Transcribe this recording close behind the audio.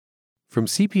From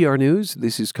CPR News,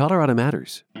 this is Colorado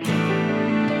Matters.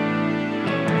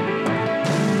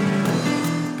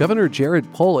 Governor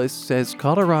Jared Polis says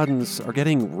Coloradans are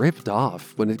getting ripped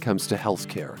off when it comes to health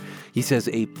care. He says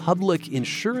a public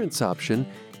insurance option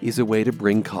is a way to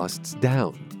bring costs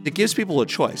down. It gives people a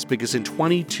choice because in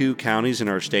 22 counties in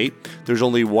our state, there's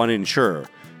only one insurer.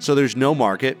 So there's no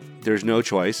market, there's no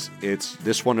choice. It's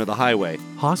this one or the highway.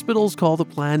 Hospitals call the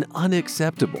plan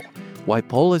unacceptable. Why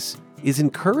Polis is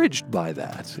encouraged by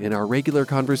that in our regular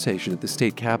conversation at the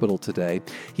state capitol today.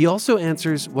 He also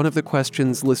answers one of the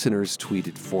questions listeners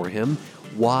tweeted for him.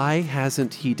 Why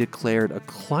hasn't he declared a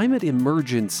climate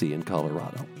emergency in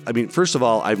Colorado? I mean, first of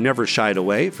all, I've never shied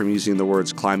away from using the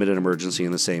words climate and emergency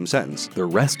in the same sentence. The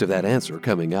rest of that answer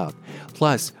coming up.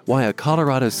 Plus, why a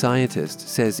Colorado scientist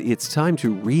says it's time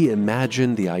to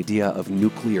reimagine the idea of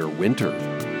nuclear winter.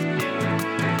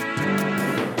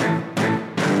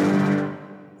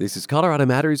 This is Colorado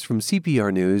Matters from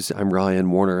CPR News. I'm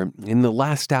Ryan Warner. In the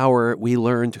last hour, we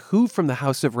learned who from the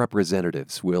House of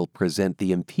Representatives will present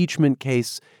the impeachment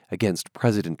case against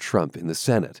President Trump in the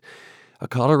Senate. A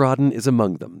Coloradan is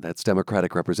among them. That's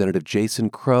Democratic Representative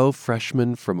Jason Crow,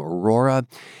 freshman from Aurora.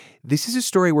 This is a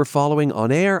story we're following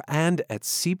on air and at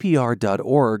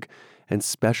CPR.org. And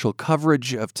special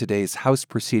coverage of today's House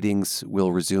proceedings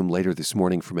will resume later this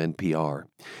morning from NPR.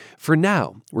 For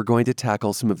now, we're going to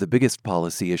tackle some of the biggest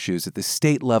policy issues at the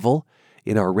state level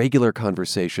in our regular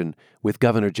conversation with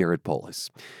Governor Jared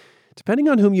Polis. Depending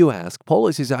on whom you ask,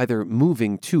 Polis is either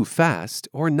moving too fast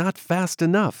or not fast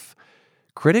enough.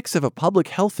 Critics of a public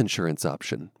health insurance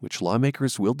option, which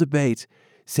lawmakers will debate,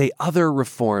 say other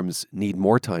reforms need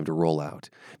more time to roll out.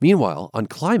 Meanwhile, on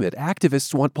climate,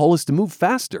 activists want Polis to move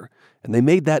faster, and they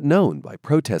made that known by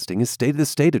protesting his State of the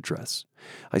State address.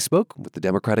 I spoke with the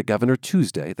Democratic governor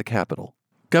Tuesday at the Capitol.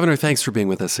 Governor, thanks for being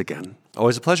with us again.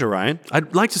 Always a pleasure, Ryan.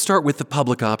 I'd like to start with the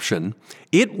public option.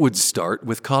 It would start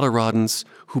with Coloradans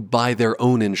who buy their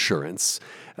own insurance.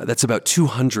 That's about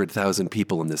 200,000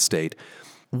 people in this state.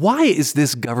 Why is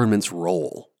this government's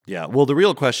role? Yeah, well, the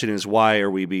real question is why are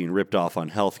we being ripped off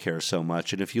on healthcare so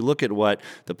much? And if you look at what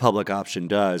the public option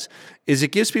does, is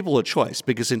it gives people a choice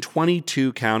because in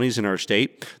 22 counties in our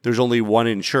state, there's only one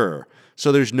insurer.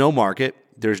 So there's no market,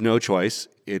 there's no choice.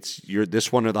 It's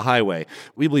this one or the highway.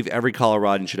 We believe every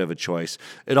Coloradan should have a choice.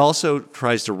 It also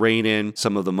tries to rein in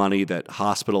some of the money that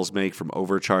hospitals make from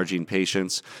overcharging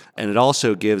patients. And it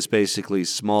also gives basically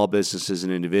small businesses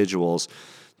and individuals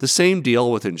the same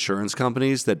deal with insurance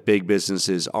companies that big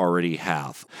businesses already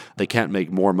have. They can't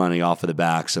make more money off of the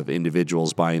backs of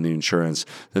individuals buying the insurance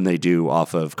than they do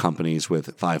off of companies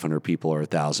with 500 people or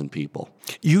 1,000 people.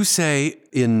 You say,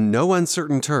 in no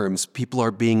uncertain terms, people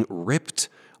are being ripped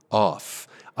off.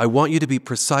 I want you to be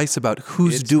precise about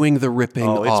who's doing the ripping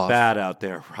off. Oh, it's bad out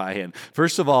there, Ryan.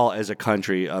 First of all, as a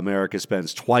country, America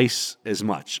spends twice as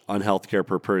much on healthcare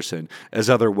per person as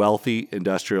other wealthy,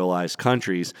 industrialized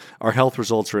countries. Our health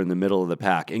results are in the middle of the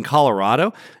pack. In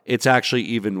Colorado, it's actually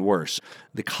even worse.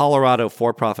 The Colorado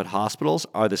for-profit hospitals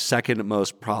are the second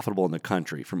most profitable in the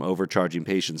country from overcharging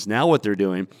patients. Now what they're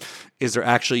doing is they're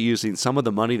actually using some of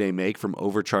the money they make from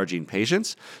overcharging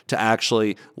patients to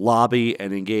actually lobby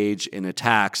and engage in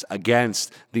attacks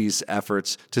against these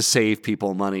efforts to save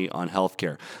people money on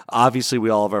healthcare. Obviously, we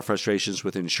all have our frustrations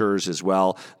with insurers as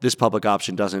well. This public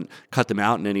option doesn't cut them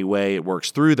out in any way. It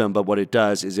works through them, but what it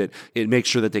does is it makes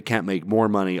sure that they can't make more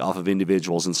money off of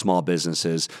individuals and small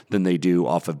businesses than they do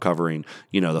off of covering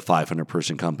the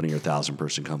 500-person company or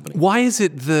 1,000-person company. Why is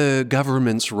it the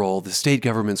government's role, the state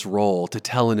government's role, to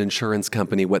tell an insurance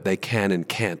company what they can and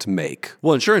can't make?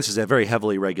 Well, insurance is a very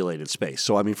heavily regulated space.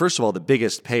 So, first of all, the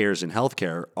biggest payers in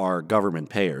healthcare are government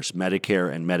payers.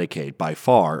 Medicare and Medicaid, by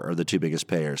far, are the two biggest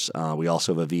payers. We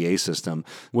also have a VA system.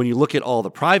 When you look at all the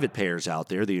private payers out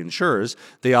there, the insurers,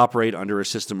 they operate under a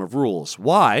system of rules.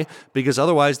 Why? Because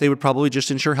otherwise, they would probably just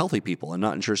insure healthy people and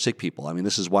not insure sick people.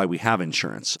 This is why we have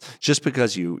insurance. Just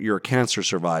because you're a cancer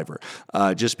survivor,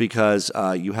 just because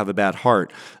you have a bad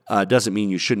heart, doesn't mean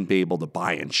you shouldn't be able to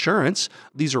buy insurance.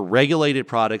 These are regulated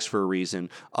products for a reason.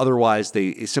 Otherwise,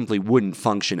 they simply wouldn't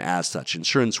function as such.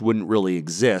 Insurance wouldn't really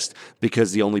exist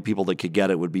because the only people that could get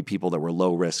it would be people that were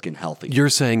low risk and healthy. You're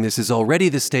saying this is already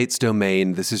the state's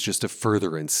domain. This is just a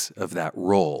furtherance of that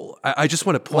role. I just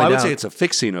want to point out... I would say it's a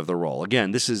fixing of the role.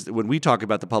 Again, this is when we talk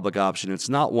about the public option, it's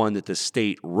not one that the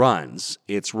state runs.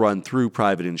 It's run through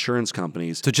private insurance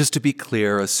companies. So just to be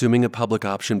clear, assuming a public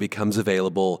option becomes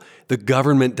available, the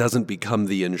government doesn't become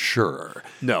the insurer.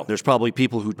 No, there's probably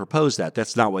people who propose that.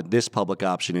 That's not what this public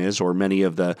option is or many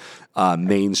of the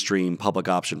mainstream public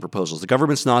option proposals. The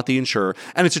government's not the insurer,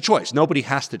 and it's a choice. Nobody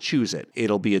has to choose it.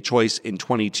 It'll be a choice in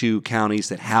 22 counties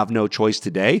that have no choice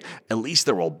today. At least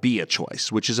there will be a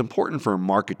choice, which is important for a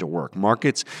market to work.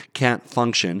 Markets can't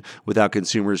function without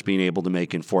consumers being able to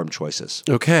make informed choices.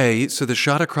 Okay, so the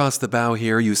shot across the bow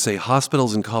here, you say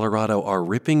hospitals in Colorado are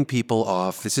ripping people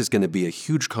off. This is going to be a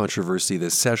huge controversy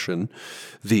this session.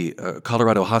 The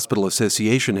Colorado Hospital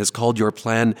Association has called your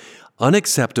plan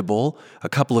unacceptable. A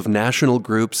couple of national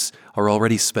groups are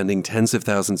already spending tens of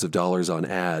thousands of dollars on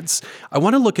ads. I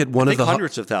want to look at one of the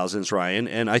hundreds of thousands, Ryan,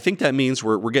 and I think that means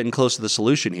we're getting close to the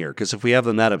solution here, because if we have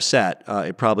them that upset,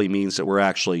 it probably means that we're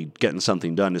actually getting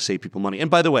something done to save people money.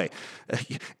 And by the way,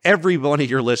 every one of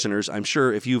your listeners, I'm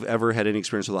sure if you've ever had any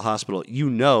experience with a hospital, you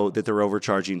know that they're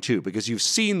overcharging too, because you've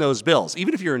seen those bills.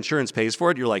 Even if your insurance pays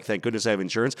for it, you're like, thank goodness I have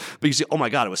insurance. But you see, oh my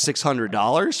God, it was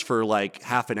 $600 for like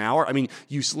half an hour. I mean,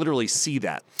 you literally see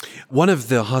that. One of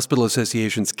the Hospital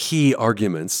Association's key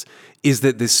arguments is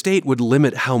that the state would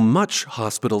limit how much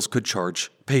hospitals could charge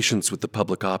patients with the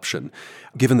public option.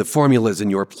 Given the formulas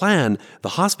in your plan, the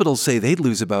hospitals say they'd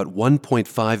lose about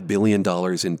 $1.5 billion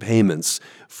in payments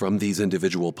from these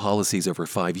individual policies over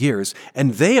 5 years,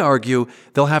 and they argue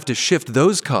they'll have to shift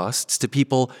those costs to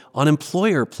people on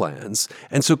employer plans,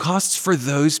 and so costs for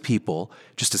those people,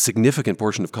 just a significant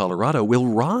portion of Colorado, will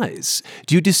rise.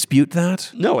 Do you dispute that?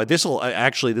 No, this will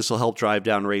help drive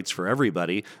down rates for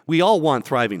everybody. We all want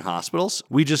thriving hospitals.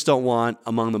 We just don't want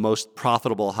among the most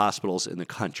profitable hospitals in the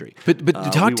country. But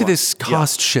talk to this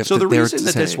cost shift. So the reason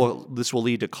that this will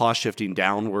lead to cost shifting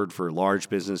downward for large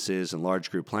businesses and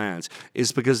large group plans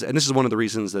is because, and this is one of the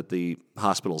reasons that the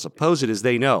hospitals oppose it, is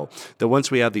they know that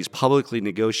once we have these publicly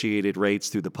negotiated rates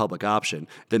through the public option,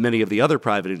 that many of the other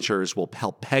private insurers will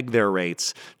help peg their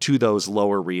rates to those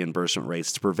lower reimbursement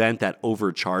rates to prevent that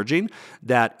overcharging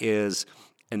that is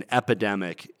an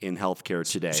epidemic in healthcare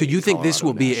today. So you think this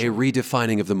will be a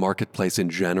redefining of the marketplace in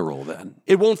general then?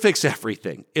 It won't fix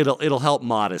everything. It'll help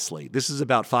modestly. This is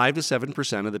about 5 to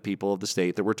 7% of the people of the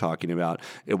state that we're talking about.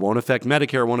 It won't affect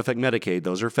Medicare, it won't affect Medicaid.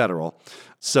 Those are federal.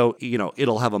 So,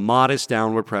 it'll have a modest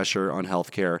downward pressure on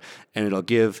healthcare, and it'll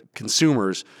give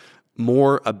consumers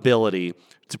more ability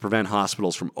to prevent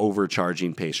hospitals from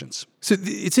overcharging patients. So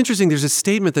it's interesting. There's a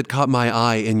statement that caught my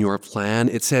eye in your plan.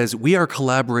 It says, we are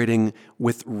collaborating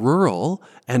with rural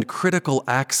and critical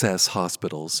access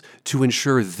hospitals to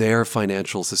ensure their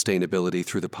financial sustainability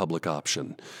through the public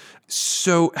option.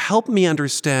 So help me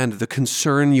understand the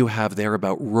concern you have there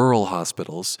about rural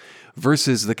hospitals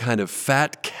versus the kind of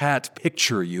fat cat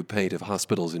picture you paint of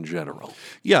hospitals in general.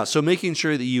 Yeah, so making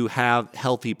sure that you have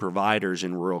healthy providers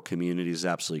in rural communities is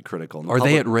absolutely critical. Are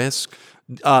they at risk?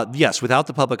 Yes, without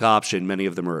the public option, many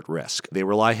of them are at risk. They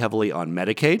rely heavily on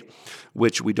Medicaid,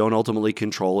 which we don't ultimately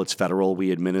control. It's federal.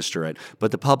 We administer it.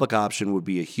 But the public option would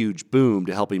be a huge boom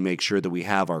to helping make sure that we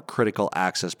have our critical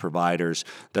access providers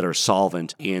that are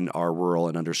solvent in our rural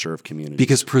and underserved communities.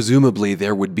 Because presumably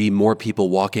there would be more people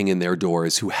walking in their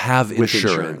doors who have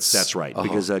insurance. That's right.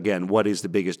 Because again, what is the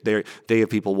biggest? They have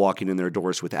people walking in their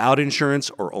doors without insurance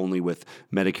or only with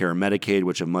Medicare and Medicaid,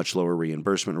 which have much lower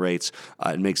reimbursement rates.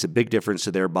 It makes a big difference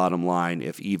to their bottom line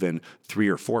if even 3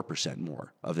 or 4%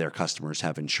 more of their customers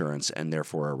have insurance and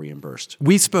therefore are reimbursed.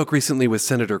 We spoke recently with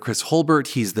Senator Chris Holbert.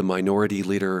 He's the minority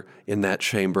leader in that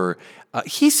chamber.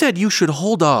 He said you should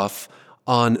hold off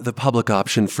on the public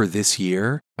option for this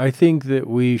year. I think that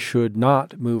we should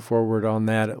not move forward on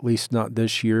that, at least not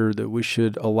this year, that we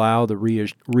should allow the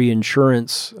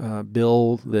reinsurance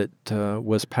bill that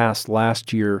was passed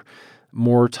last year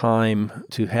more time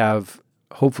to have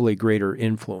hopefully greater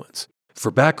influence. For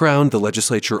background, the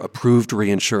legislature approved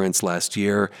reinsurance last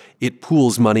year. It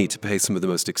pools money to pay some of the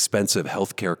most expensive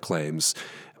healthcare claims,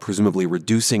 presumably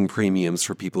reducing premiums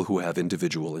for people who have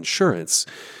individual insurance.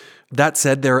 That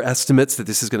said, there are estimates that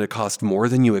this is going to cost more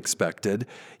than you expected.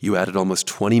 You added almost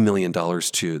 $20 million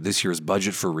to this year's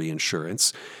budget for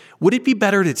reinsurance. Would it be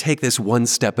better to take this one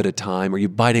step at a time? Are you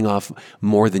biting off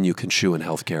more than you can chew in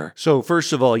healthcare? So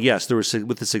first of all, yes,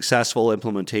 with the successful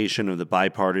implementation of the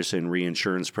bipartisan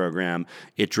reinsurance program,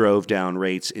 it drove down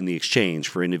rates in the exchange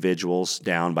for individuals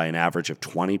down by an average of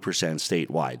 20%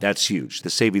 statewide. That's huge. The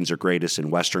savings are greatest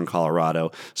in western Colorado,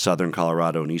 southern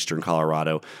Colorado, and eastern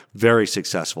Colorado. Very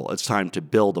successful. It's time to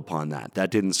build upon that.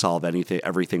 That didn't solve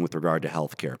everything with regard to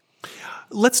healthcare.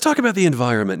 Let's talk about the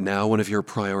environment now, one of your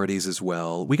priorities as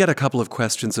well. We got a couple of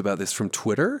questions about this from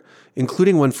Twitter,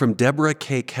 including one from Deborah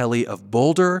K. Kelly of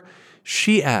Boulder.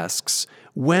 She asks,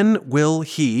 when will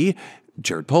he,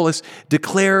 Jared Polis,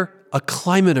 declare a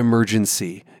climate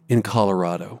emergency in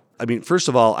Colorado? I mean, first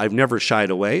of all, I've never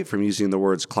shied away from using the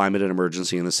words climate and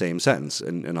emergency in the same sentence.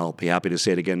 And I'll be happy to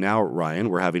say it again now, Ryan.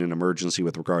 We're having an emergency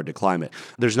with regard to climate.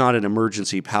 There's not an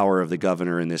emergency power of the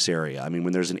governor in this area. I mean,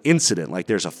 when there's an incident, like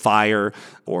there's a fire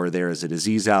or there's a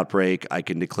disease outbreak, I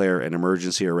can declare an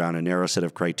emergency around a narrow set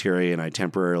of criteria, and I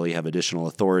temporarily have additional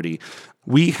authority.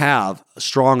 We have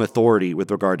strong authority with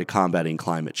regard to combating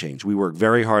climate change. We worked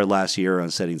very hard last year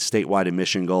on setting statewide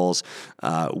emission goals.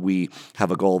 We have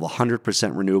a goal of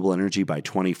 100% renewable energy by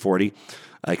 2040.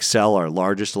 Xcel, our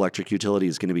largest electric utility,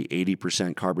 is going to be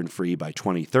 80% carbon-free by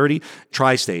 2030.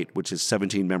 Tri-State, which is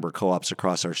 17 member co-ops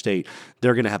across our state,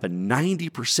 they're going to have a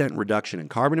 90% reduction in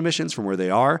carbon emissions from where they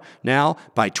are now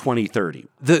by 2030.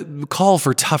 The call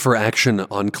for tougher action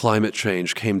on climate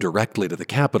change came directly to the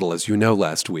Capitol, as you know,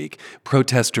 last week.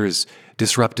 Protesters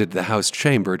disrupted the House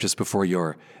chamber just before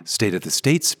your State of the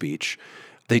State speech.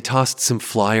 They tossed some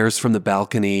flyers from the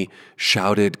balcony,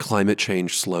 shouted climate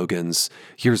change slogans.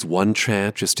 Here's one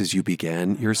chant just as you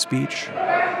began your speech.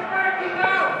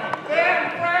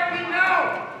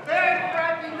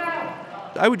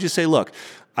 I would just say, look,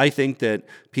 I think that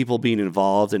people being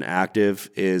involved and active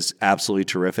is absolutely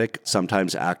terrific.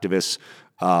 Sometimes activists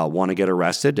want to get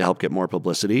arrested to help get more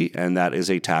publicity, and that is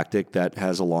a tactic that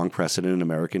has a long precedent in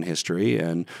American history,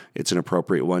 and it's an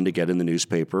appropriate one to get in the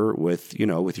newspaper with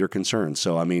your concerns.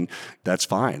 So, I mean, that's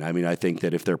fine. I mean, I think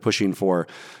that if they're pushing for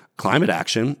climate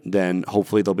action, then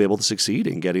hopefully they'll be able to succeed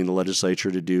in getting the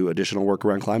legislature to do additional work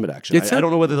around climate action. I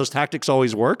don't know whether those tactics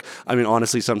always work. I mean,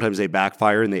 honestly, sometimes they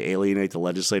backfire and they alienate the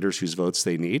legislators whose votes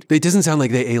they need. It doesn't sound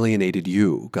like they alienated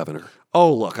you, Governor.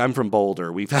 Oh, look, I'm from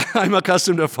Boulder. I'm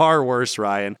accustomed to far worse,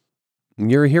 Ryan.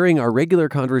 You're hearing our regular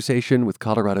conversation with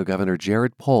Colorado Governor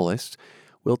Jared Polis.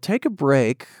 We'll take a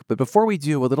break, but before we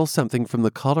do, a little something from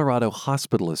the Colorado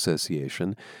Hospital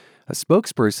Association. A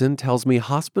spokesperson tells me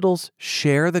hospitals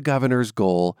share the governor's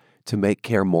goal to make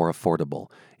care more affordable.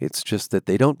 It's just that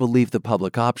they don't believe the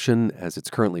public option, as it's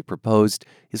currently proposed,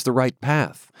 is the right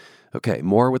path. Okay,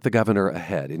 more with the governor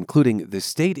ahead, including the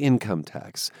state income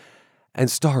tax and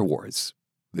Star Wars.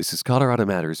 This is Colorado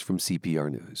Matters from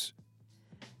CPR News.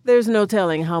 There's no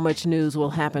telling how much news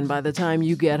will happen by the time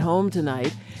you get home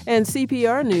tonight, and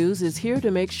CPR News is here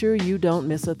to make sure you don't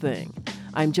miss a thing.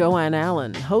 I'm Joanne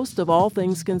Allen, host of All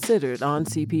Things Considered on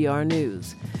CPR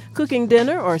News. Cooking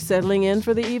dinner or settling in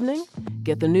for the evening?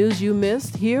 Get the news you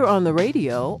missed here on the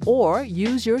radio or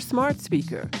use your smart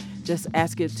speaker. Just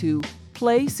ask it to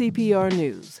play CPR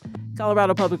News.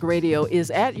 Colorado Public Radio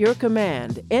is at your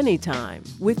command anytime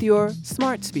with your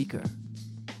smart speaker.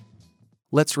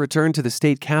 Let's return to the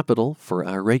state capitol for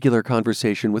our regular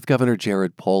conversation with Governor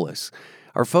Jared Polis.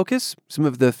 Our focus, some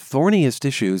of the thorniest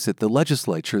issues at the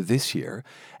legislature this year,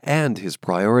 and his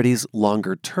priorities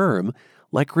longer term,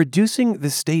 like reducing the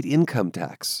state income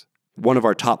tax. One of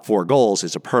our top 4 goals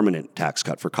is a permanent tax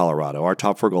cut for Colorado. Our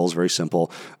top 4 goals, very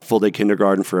simple: full-day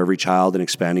kindergarten for every child and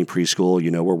expanding preschool.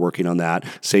 We're working on that.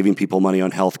 Saving people money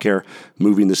on health care,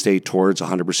 moving the state towards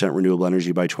 100% renewable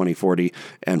energy by 2040,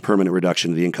 and permanent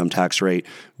reduction of the income tax rate.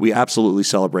 We absolutely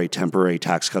celebrate temporary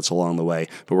tax cuts along the way,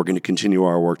 but we're going to continue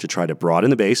our work to try to broaden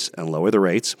the base and lower the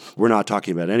rates. We're not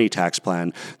talking about any tax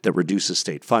plan that reduces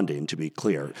state funding, to be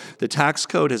clear. The tax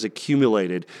code has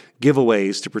accumulated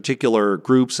giveaways to particular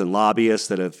groups and lobbyists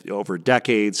that have, over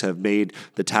decades, have made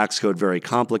the tax code very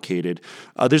complicated.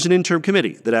 There's an interim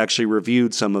committee that actually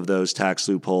reviewed some of those tax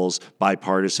loopholes,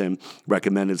 bipartisan,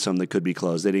 recommended some that could be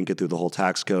closed. They didn't get through the whole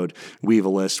tax code. We have a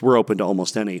list. We're open to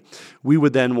almost any. We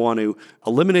would then want to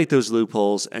eliminate those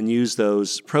loopholes and use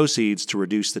those proceeds to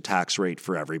reduce the tax rate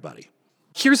for everybody.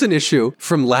 Here's an issue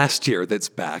from last year that's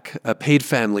back, paid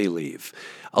family leave.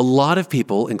 A lot of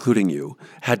people, including you,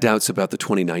 had doubts about the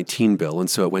 2019 bill, and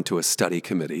so it went to a study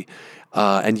committee.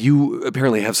 And you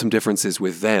apparently have some differences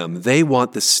with them. They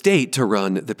want the state to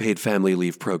run the paid family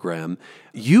leave program.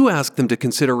 You asked them to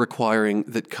consider requiring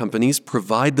that companies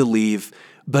provide the leave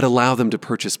but allow them to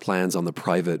purchase plans on the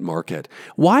private market.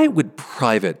 Why would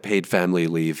private paid family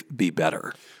leave be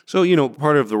better? So,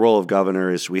 part of the role of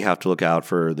governor is we have to look out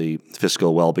for the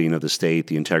fiscal well-being of the state,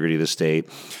 the integrity of the state.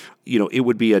 It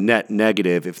would be a net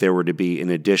negative if there were to be an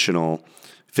additional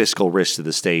fiscal risk to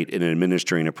the state in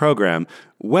administering a program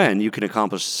when you can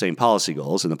accomplish the same policy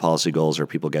goals, and the policy goals are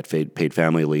people get paid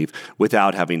family leave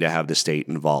without having to have the state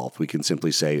involved. We can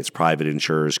simply say it's private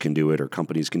insurers can do it or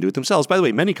companies can do it themselves. By the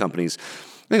way, many companies,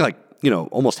 I think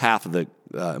almost half of the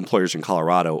employers in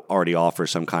Colorado already offer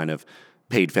some kind of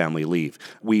paid family leave.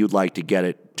 We would like to get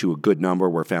it to a good number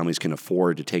where families can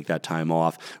afford to take that time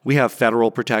off. We have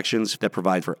federal protections that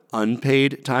provide for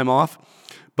unpaid time off,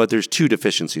 But there's two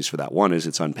deficiencies for that. One is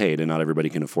it's unpaid, and not everybody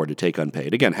can afford to take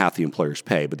unpaid. Again, half the employers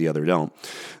pay, but the other don't.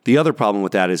 The other problem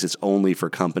with that is it's only for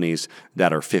companies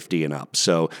that are 50 and up.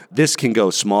 So this can go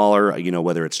smaller,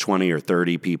 whether it's 20 or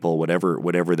 30 people,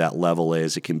 whatever that level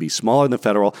is. It can be smaller than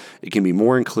federal. It can be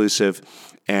more inclusive.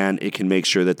 And it can make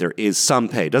sure that there is some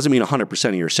pay. It doesn't mean 100%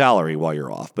 of your salary while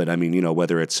you're off, but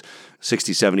whether it's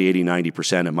 60, 70, 80,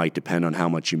 90%, it might depend on how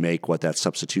much you make, what that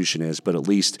substitution is, but at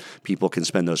least people can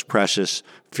spend those precious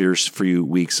first few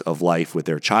weeks of life with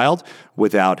their child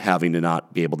without having to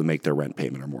not be able to make their rent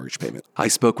payment or mortgage payment. I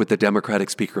spoke with the Democratic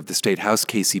Speaker of the State House,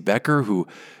 Casey Becker, who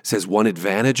says one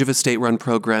advantage of a state-run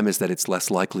program is that it's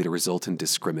less likely to result in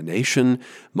discrimination,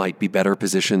 might be better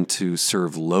positioned to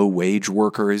serve low-wage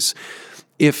workers.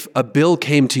 If a bill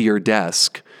came to your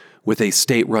desk with a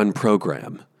state-run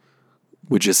program,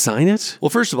 would you sign it? Well,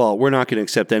 first of all, we're not going to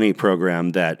accept any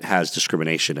program that has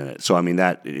discrimination in it. So,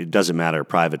 that it doesn't matter,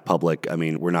 private, public.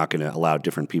 We're not going to allow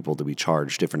different people to be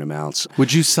charged different amounts.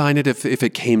 Would you sign it if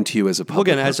it came to you as a public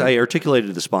program? Well, again, as I articulated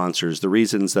to the sponsors, the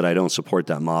reasons that I don't support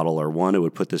that model are, one, it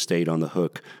would put the state on the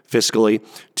hook fiscally.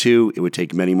 Two, it would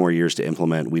take many more years to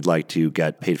implement. We'd like to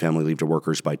get paid family leave to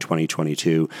workers by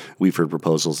 2022. We've heard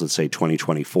proposals that say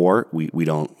 2024. We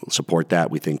don't support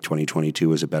that. We think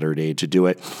 2022 is a better date to do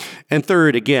it. And third,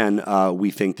 again,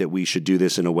 we think that we should do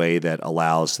this in a way that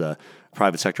allows the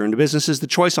private sector and the businesses the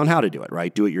choice on how to do it,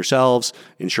 right? Do it yourselves,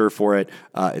 insure for it.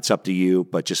 It's up to you,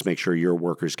 but just make sure your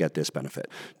workers get this benefit.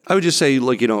 I would just say,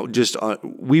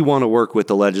 we want to work with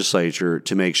the legislature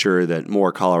to make sure that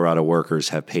more Colorado workers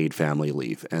have paid family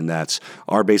leave. And that's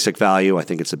our basic value. I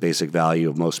think it's the basic value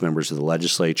of most members of the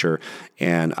legislature.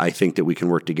 And I think that we can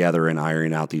work together in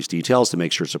ironing out these details to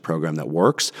make sure it's a program that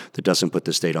works, that doesn't put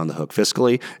the state on the hook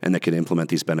fiscally, and that can implement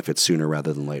these benefits sooner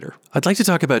rather than later. I'd like to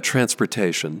talk about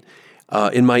transportation.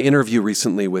 In my interview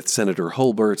recently with Senator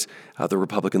Holbert, the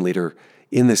Republican leader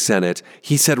in the Senate,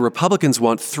 he said Republicans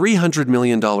want $300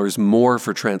 million more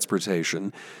for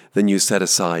transportation than you set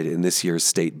aside in this year's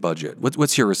state budget.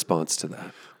 What's your response to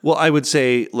that? Well, I would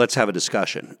say let's have a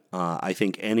discussion. I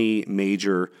think any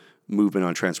major movement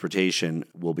on transportation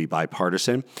will be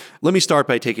bipartisan. Let me start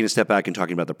by taking a step back and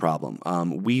talking about the problem.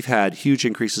 We've had huge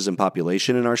increases in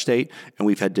population in our state, and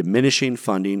we've had diminishing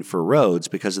funding for roads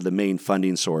because of the main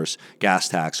funding source, gas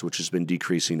tax, which has been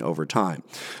decreasing over time.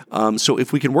 So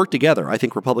if we can work together, I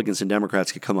think Republicans and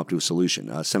Democrats could come up to a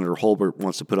solution. Senator Holbert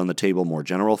wants to put on the table more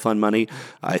general fund money.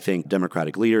 I think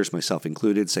Democratic leaders, myself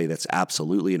included, say that's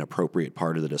absolutely an appropriate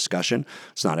part of the discussion.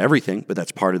 It's not everything, but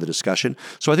that's part of the discussion.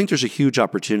 So I think there's a huge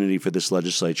opportunity for this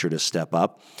legislature to step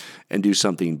up and do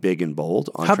something big and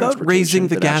bold on transportation. How about raising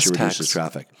the gas tax? Reduces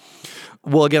traffic.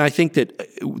 Well, again, I think that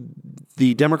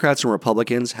the Democrats and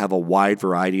Republicans have a wide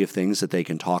variety of things that they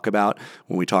can talk about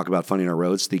when we talk about funding our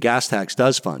roads. The gas tax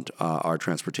does fund our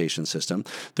transportation system.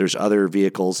 There's other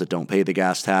vehicles that don't pay the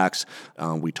gas tax.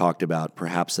 We talked about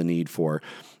perhaps the need for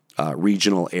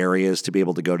regional areas to be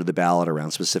able to go to the ballot around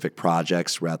specific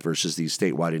projects versus these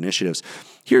statewide initiatives.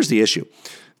 Here's the issue.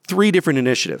 3 different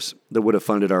initiatives that would have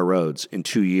funded our roads in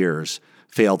 2 years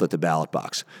failed at the ballot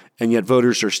box. And yet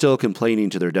voters are still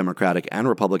complaining to their Democratic and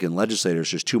Republican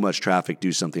legislators there's too much traffic,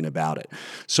 do something about it.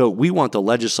 So we want the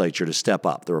legislature to step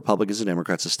up, the Republicans and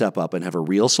Democrats to step up and have a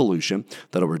real solution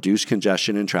that'll reduce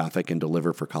congestion in traffic and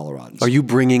deliver for Coloradans. Are you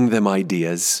bringing them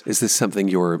ideas? Is this something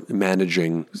you're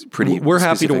managing pretty We're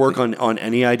happy to work on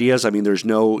any ideas. There's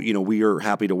no, we are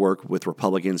happy to work with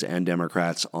Republicans and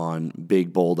Democrats on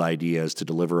big, bold ideas to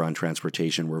deliver on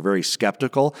transportation. We're very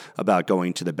skeptical about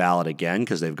going to the ballot again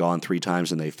because they've gone 3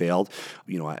 times and they failed.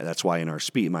 That's why in our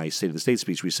my State of the State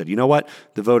speech, we said, you know what?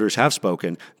 The voters have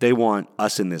spoken. They want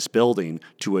us in this building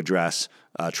to address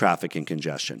traffic and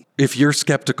congestion. If you're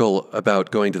skeptical about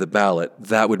going to the ballot,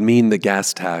 that would mean the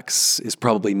gas tax is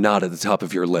probably not at the top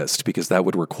of your list because that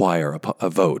would require a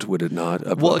vote, would it not?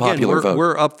 A popular vote.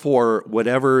 We're up for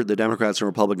whatever the Democrats and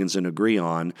Republicans agree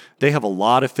on. They have a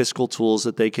lot of fiscal tools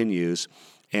that they can use.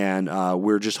 And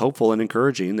we're just hopeful and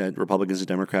encouraging that Republicans and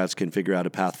Democrats can figure out a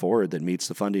path forward that meets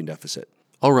the funding deficit.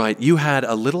 All right. You had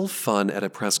a little fun at a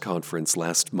press conference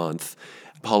last month,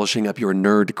 polishing up your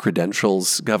nerd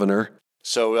credentials, Governor.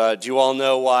 So do you all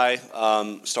know why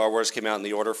Star Wars came out in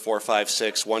the order 4, 5,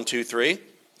 6, 1, 2, 3?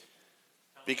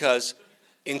 Because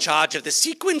in charge of the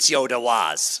sequence Yoda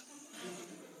was.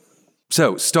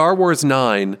 So Star Wars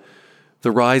 9,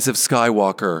 The Rise of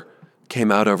Skywalker,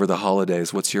 came out over the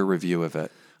holidays. What's your review of it?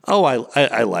 Oh,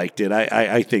 I liked it.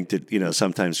 I think that,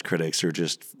 sometimes critics are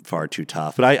just far too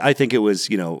tough. But I think it was,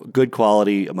 good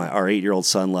quality. Our 8-year-old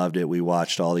son loved it. We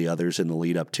watched all the others in the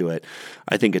lead up to it.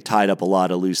 I think it tied up a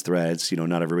lot of loose threads.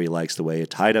 Not everybody likes the way it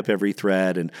tied up every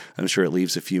thread, and I'm sure it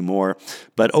leaves a few more.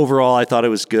 But overall, I thought it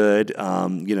was good.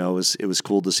 It was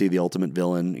cool to see the ultimate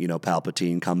villain,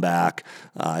 Palpatine, come back.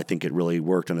 I think it really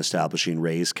worked on establishing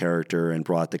Rey's character and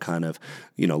brought the kind of,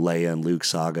 Leia and Luke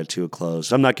saga to a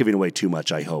close. I'm not giving away too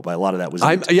much, I hope. A lot of that was...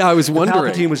 I was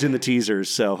wondering. Palpatine was in the teasers,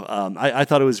 so I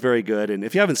thought it was very good. And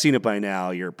if you haven't seen it by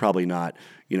now, you're probably not,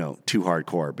 too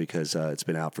hardcore because it's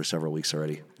been out for several weeks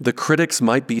already. The critics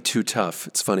might be too tough.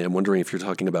 It's funny. I'm wondering if you're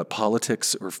talking about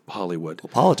politics or Hollywood.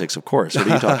 Well, politics, of course. What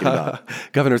are you talking about?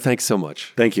 Governor, thanks so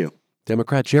much. Thank you.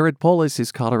 Democrat Jared Polis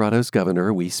is Colorado's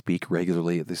governor. We speak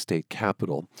regularly at the state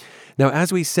capitol. Now,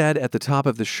 as we said at the top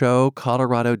of the show,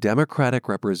 Colorado Democratic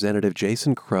Representative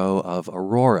Jason Crow of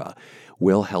Aurora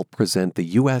will help present the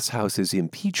U.S. House's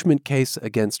impeachment case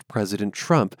against President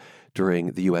Trump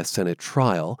during the U.S. Senate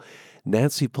trial.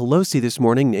 Nancy Pelosi this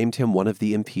morning named him one of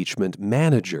the impeachment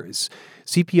managers.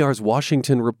 CPR's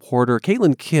Washington reporter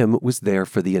Caitlin Kim was there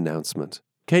for the announcement.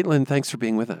 Caitlin, thanks for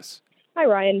being with us. Hi,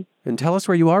 Ryan. And tell us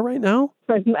where you are right now.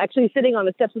 I'm actually sitting on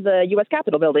the steps of the U.S.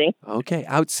 Capitol building. Okay,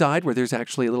 outside where there's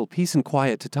actually a little peace and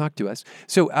quiet to talk to us.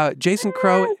 So Jason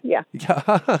Crow... Yeah.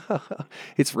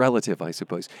 It's relative, I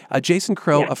suppose. Jason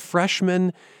Crow, Yeah. a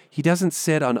freshman, he doesn't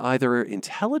sit on either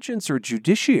intelligence or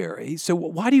judiciary. So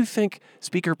why do you think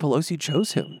Speaker Pelosi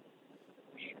chose him?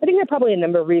 I think there are probably a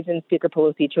number of reasons Speaker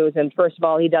Pelosi chose him. First of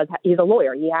all, he's a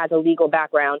lawyer. He has a legal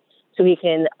background, so he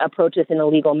can approach this in a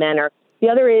legal manner. The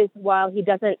other is, while he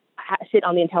doesn't sit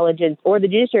on the Intelligence or the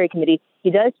Judiciary Committee, he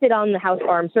does sit on the House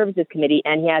Armed Services Committee,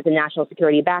 and he has a national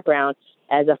security background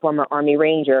as a former Army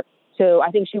Ranger. So I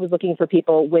think she was looking for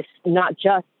people with not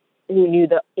just who knew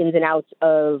the ins and outs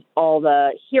of all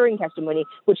the hearing testimony,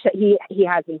 which he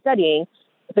has been studying,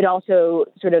 but also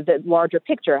sort of the larger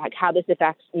picture, like how this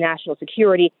affects national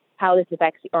security, how this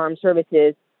affects the armed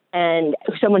services, and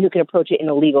someone who can approach it in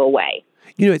a legal way.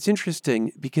 It's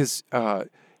interesting because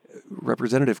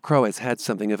Representative Crow has had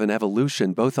something of an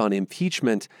evolution, both on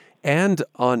impeachment and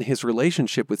on his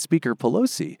relationship with Speaker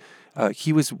Pelosi.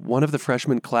 He was one of the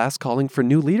freshman class calling for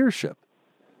new leadership.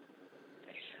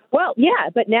 Well, yeah,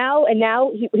 but now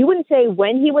he wouldn't say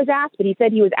when he was asked, but he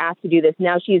said he was asked to do this.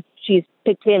 Now she's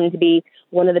picked him to be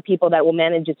one of the people that will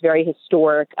manage this very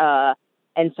historic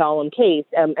and solemn case.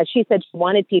 As she said, she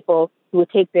wanted people who would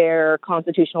take their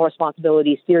constitutional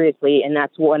responsibilities seriously, and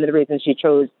that's one of the reasons she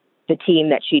chose the team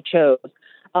that she chose.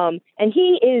 And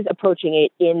he is approaching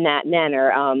it in that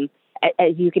manner,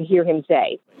 as you can hear him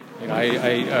say.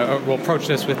 I will approach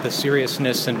this with the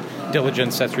seriousness and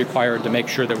diligence that's required to make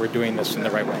sure that we're doing this in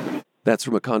the right way. That's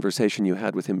from a conversation you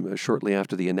had with him shortly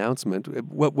after the announcement.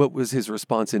 What was his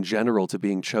response in general to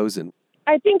being chosen?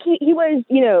 I think he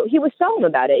was solemn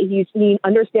about it. He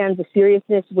understands the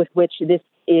seriousness with which this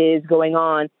is going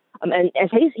on. And as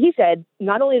he said,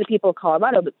 not only the people of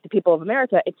Colorado, but the people of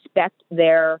America expect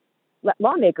their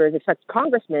lawmakers, expect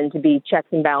congressmen to be checks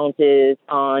and balances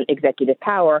on executive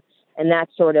power. And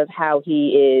that's sort of how he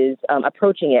is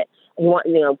approaching it.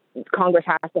 Congress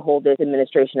has to hold this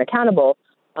administration accountable.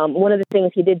 One of the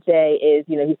things he did say is,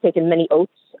 he's taken many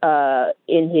oaths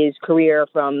in his career,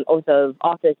 from oath of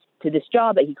office to this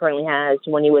job that he currently has to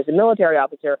when he was a military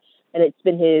officer. And it's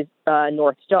been his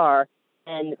North Star.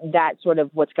 And that's sort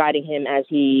of what's guiding him as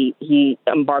he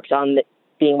embarks on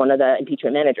being one of the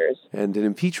impeachment managers. And an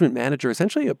impeachment manager,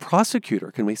 essentially a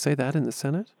prosecutor. Can we say that in the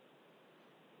Senate?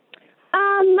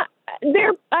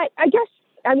 I guess,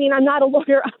 I'm not a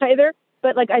lawyer either,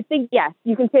 but I think, yes,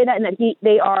 you can say that, and that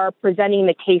they are presenting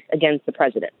the case against the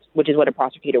president, which is what a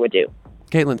prosecutor would do.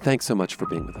 Caitlin, thanks so much for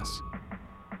being with us.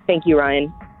 Thank you,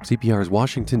 Ryan. CPR's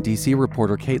Washington, D.C.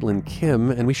 reporter Caitlin Kim,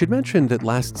 and we should mention that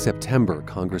last September,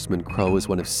 Congressman Crow was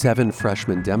one of 7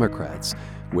 freshman Democrats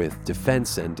with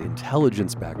defense and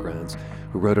intelligence backgrounds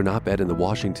who wrote an op-ed in the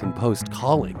Washington Post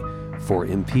calling for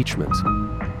impeachment.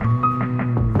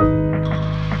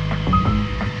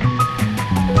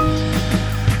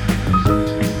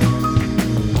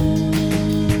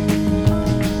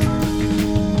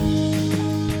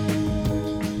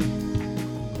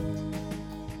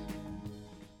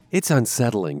 It's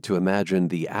unsettling to imagine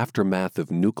the aftermath of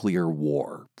nuclear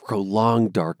war,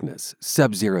 prolonged darkness,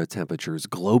 sub-zero temperatures,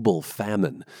 global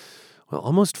famine. Well,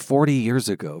 almost 40 years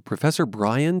ago, Professor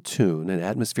Brian Toon, an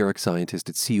atmospheric scientist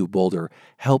at CU Boulder,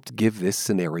 helped give this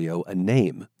scenario a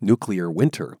name, nuclear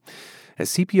winter. As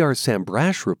CPR's Sam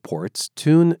Brash reports,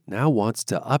 Toon now wants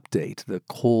to update the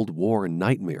Cold War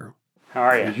nightmare. How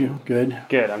are you? Good.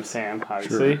 Good. I'm Sam,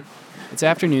 obviously. Sure. It's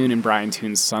afternoon in Brian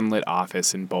Toon's sunlit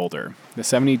office in Boulder. The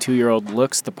 72-year-old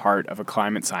looks the part of a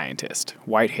climate scientist.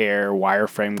 White hair,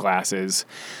 wireframe glasses.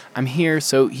 I'm here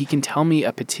so he can tell me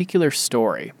a particular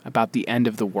story about the end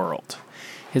of the world.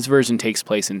 His version takes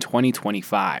place in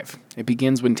 2025. It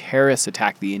begins when terrorists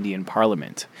attack the Indian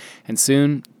parliament. And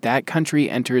soon, that country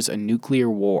enters a nuclear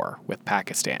war with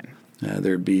Pakistan.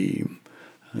 There'd be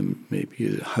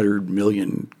maybe 100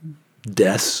 million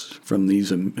deaths from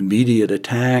these immediate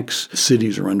attacks.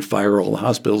 Cities are on fire, all the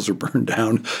hospitals are burned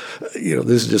down.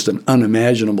 This is just an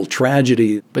unimaginable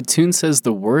tragedy. But Toon says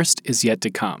the worst is yet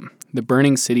to come. The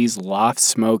burning cities loft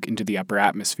smoke into the upper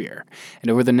atmosphere, and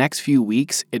over the next few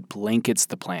weeks, it blankets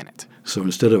the planet. So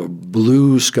instead of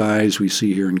blue skies we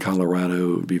see here in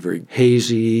Colorado, it would be very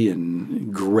hazy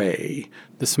and gray.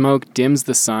 The smoke dims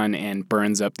the sun and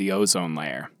burns up the ozone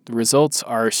layer. The results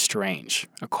are strange.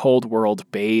 A cold world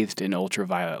bathed in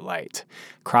ultraviolet light.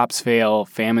 Crops fail,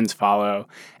 famines follow,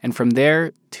 and from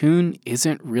there, Toon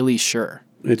isn't really sure.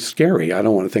 It's scary. I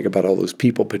don't want to think about all those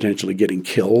people potentially getting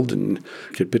killed and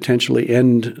could potentially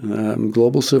end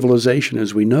global civilization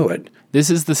as we know it.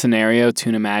 This is the scenario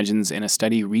Toon imagines in a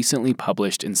study recently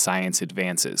published in Science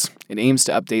Advances. It aims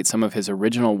to update some of his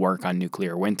original work on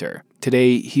nuclear winter.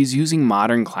 Today, he's using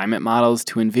modern climate models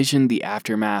to envision the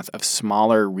aftermath of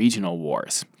smaller regional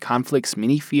wars. Conflicts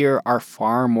many fear are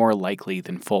far more likely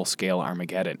than full-scale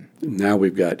Armageddon. Now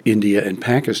we've got India and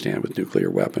Pakistan with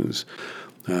nuclear weapons.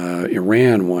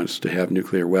 Iran wants to have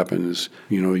nuclear weapons.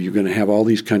 You're going to have all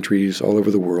these countries all over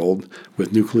the world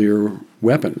with nuclear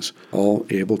weapons, all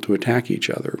able to attack each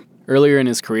other. Earlier in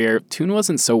his career, Toon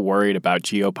wasn't so worried about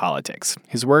geopolitics.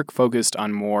 His work focused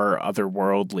on more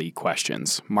otherworldly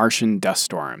questions, Martian dust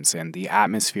storms and the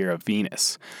atmosphere of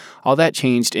Venus. All that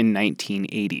changed in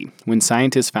 1980, when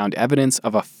scientists found evidence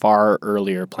of a far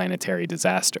earlier planetary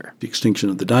disaster. The extinction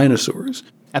of the dinosaurs.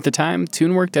 At the time,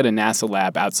 Toon worked at a NASA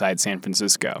lab outside San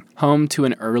Francisco, home to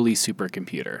an early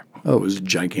supercomputer. Oh, it was a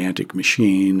gigantic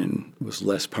machine and it was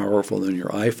less powerful than your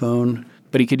iPhone.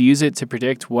 But he could use it to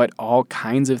predict what all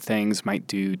kinds of things might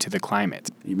do to the climate.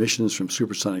 Emissions from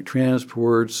supersonic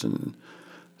transports and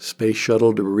space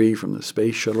shuttle debris from the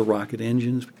space shuttle rocket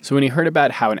engines. So when he heard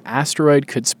about how an asteroid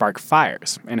could spark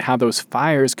fires and how those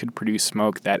fires could produce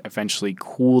smoke that eventually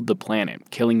cooled the planet,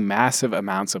 killing massive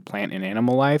amounts of plant and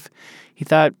animal life, he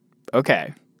thought,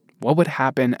 okay, what would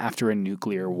happen after a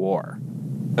nuclear war?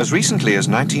 As recently as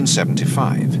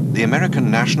 1975, the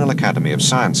American National Academy of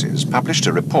Sciences published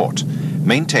a report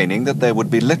maintaining that there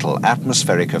would be little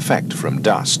atmospheric effect from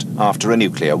dust after a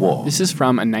nuclear war. This is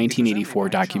from a 1984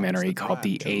 documentary called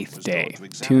The Eighth Day.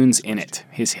 Toon's in it,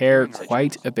 his hair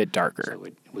quite a bit darker. So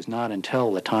it was not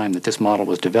until the time that this model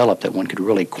was developed that one could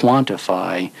really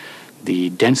quantify the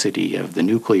density of the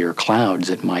nuclear clouds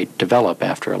that might develop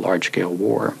after a large-scale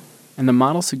war. And the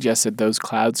model suggested those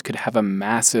clouds could have a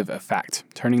massive effect,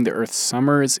 turning the Earth's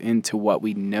summers into what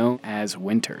we know as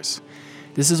winters.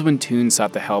 This is when Toon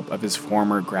sought the help of his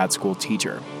former grad school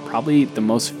teacher, probably the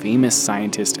most famous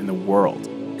scientist in the world.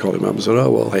 Called him up and said, oh,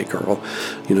 well, hey, Carl,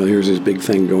 here's this big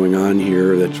thing going on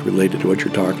here that's related to what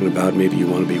you're talking about. Maybe you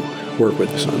want to work with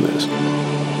us on this.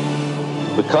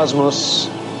 The cosmos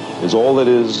is all that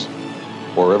is,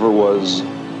 or ever was,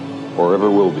 or ever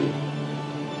will be.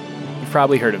 You've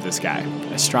probably heard of this guy,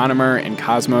 astronomer and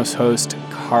Cosmos host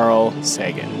Carl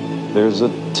Sagan. There's a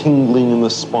tingling in the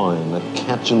spine, a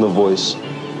catch in the voice,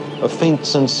 a faint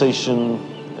sensation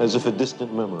as if a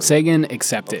distant memory. Sagan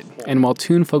accepted, and while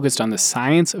Toon focused on the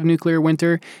science of nuclear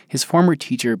winter, his former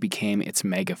teacher became its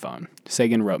megaphone.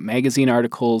 Sagan wrote magazine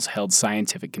articles, held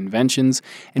scientific conventions,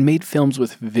 and made films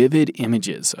with vivid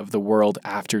images of the world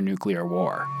after nuclear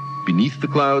war. Beneath the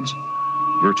clouds,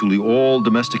 virtually all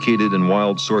domesticated and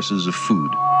wild sources of food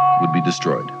would be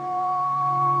destroyed.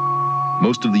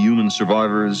 Most of the human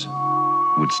survivors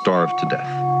would starve to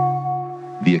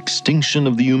death. The extinction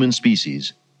of the human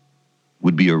species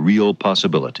would be a real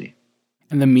possibility.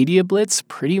 And the media blitz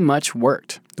pretty much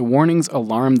worked. The warnings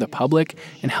alarmed the public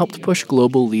and helped push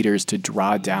global leaders to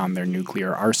draw down their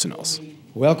nuclear arsenals.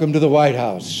 Welcome to the White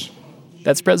House.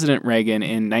 That's President Reagan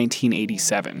in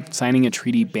 1987, signing a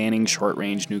treaty banning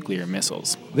short-range nuclear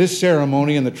missiles. This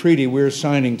ceremony and the treaty we're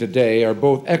signing today are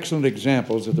both excellent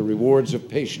examples of the rewards of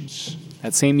patience.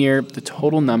 That same year, the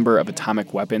total number of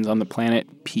atomic weapons on the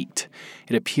planet peaked.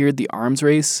 It appeared the arms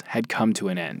race had come to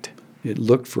an end. It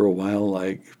looked for a while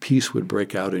like peace would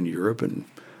break out in Europe, and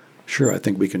sure, I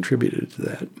think we contributed to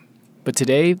that. But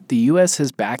today, the U.S.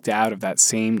 has backed out of that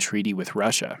same treaty with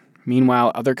Russia.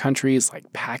 Meanwhile, other countries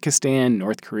like Pakistan,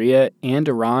 North Korea, and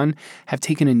Iran have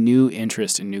taken a new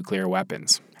interest in nuclear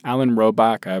weapons. Alan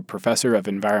Robach, a professor of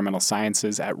environmental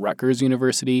sciences at Rutgers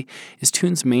University, is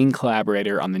Toon's main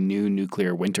collaborator on the new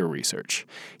nuclear winter research.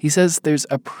 He says there's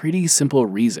a pretty simple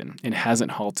reason it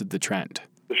hasn't halted the trend.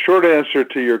 The short answer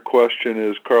to your question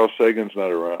is Carl Sagan's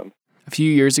not around. A few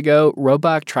years ago,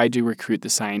 Robach tried to recruit the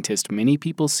scientist many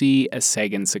people see as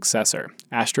Sagan's successor,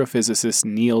 astrophysicist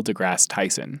Neil deGrasse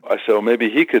Tyson. I said, well, maybe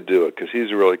he could do it because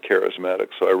he's really charismatic.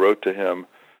 So I wrote to him.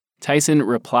 Tyson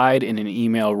replied in an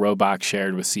email Robach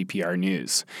shared with CPR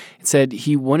News. It said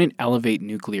he wouldn't elevate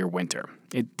nuclear winter.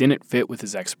 It didn't fit with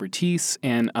his expertise,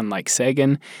 and unlike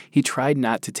Sagan, he tried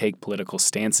not to take political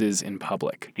stances in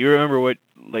public. Do you remember what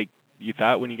you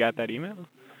thought when you got that email?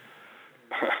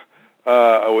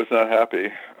 I was not happy.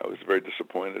 I was very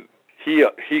disappointed.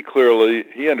 He clearly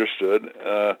understood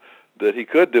that he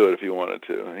could do it if he wanted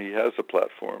to. He has a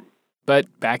platform.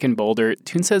 But back in Boulder,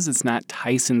 Toon says it's not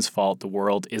Tyson's fault the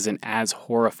world isn't as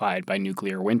horrified by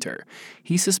nuclear winter.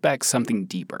 He suspects something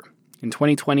deeper. In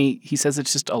 2020, he says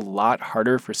it's just a lot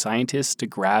harder for scientists to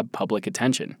grab public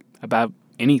attention about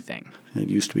anything. It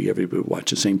used to be everybody would watch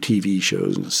the same TV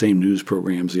shows and the same news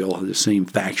programs. They all had the same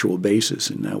factual basis,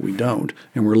 and now we don't.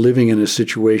 And we're living in a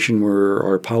situation where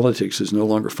our politics is no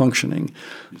longer functioning.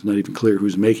 It's not even clear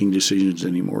who's making decisions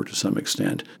anymore to some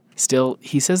extent. Still,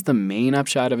 he says the main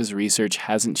upshot of his research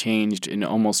hasn't changed in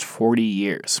almost 40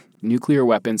 years. Nuclear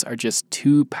weapons are just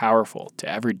too powerful to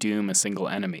ever doom a single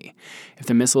enemy. If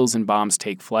the missiles and bombs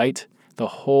take flight, the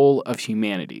whole of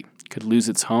humanity could lose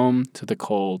its home to the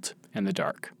cold and the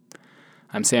dark.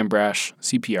 I'm Sam Brash,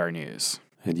 CPR News.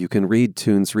 And you can read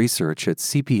Toon's research at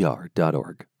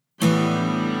cpr.org.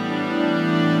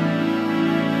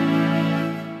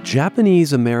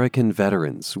 Japanese American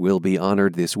veterans will be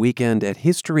honored this weekend at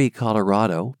History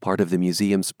Colorado, part of the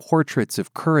museum's Portraits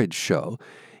of Courage show.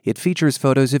 It features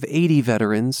photos of 80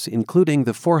 veterans, including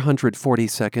the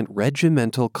 442nd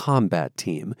Regimental Combat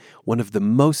Team, one of the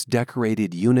most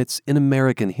decorated units in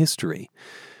American history.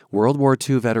 World War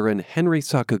II veteran Henry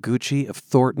Sakaguchi of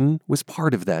Thornton was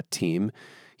part of that team.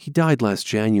 He died last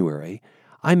January.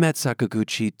 I met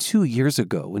Sakaguchi 2 years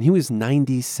ago when he was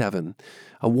 97.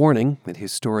 A warning that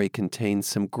his story contains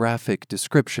some graphic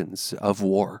descriptions of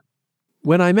war.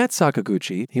 When I met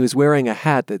Sakaguchi, he was wearing a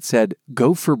hat that said,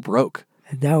 "Go for broke."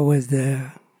 That was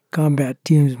the combat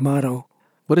team's motto.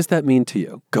 What does that mean to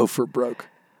you, go for broke?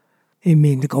 It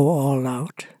means go all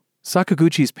out.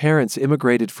 Sakaguchi's parents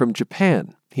immigrated from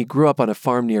Japan. He grew up on a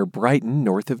farm near Brighton,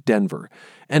 north of Denver.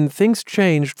 And things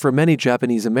changed for many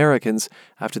Japanese Americans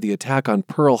after the attack on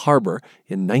Pearl Harbor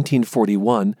in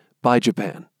 1941 by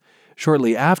Japan.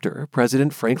 Shortly after,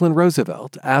 President Franklin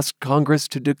Roosevelt asked Congress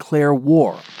to declare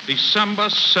war. December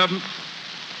 7th,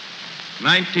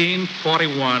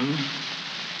 1941,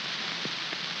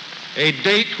 a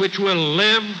date which will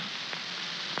live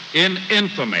in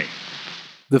infamy.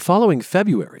 The following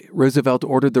February, Roosevelt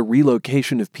ordered the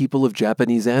relocation of people of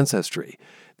Japanese ancestry.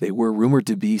 They were rumored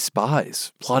to be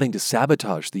spies, plotting to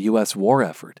sabotage the U.S. war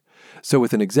effort. So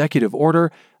with an executive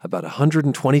order, about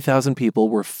 120,000 people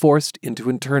were forced into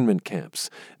internment camps,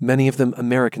 many of them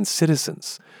American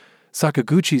citizens.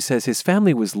 Sakaguchi says his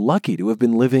family was lucky to have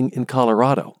been living in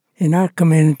Colorado. In our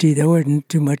community, there wasn't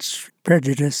too much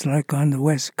prejudice like on the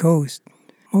West Coast.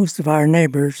 Most of our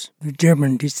neighbors were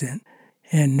German descent,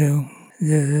 and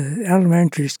the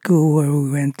elementary school where we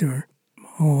went to,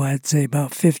 I'd say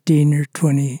about 15 or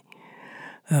 20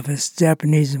 of us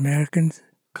Japanese Americans.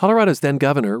 Colorado's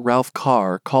then-governor, Ralph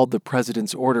Carr, called the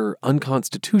president's order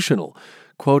unconstitutional,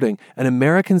 quoting, "An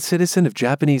American citizen of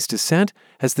Japanese descent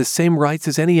has the same rights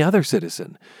as any other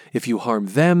citizen. If you harm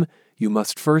them, you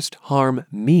must first harm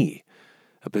me,"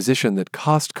 a position that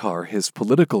cost Carr his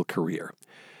political career.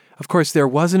 Of course, there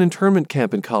was an internment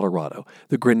camp in Colorado,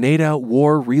 the Grenada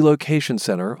War Relocation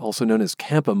Center, also known as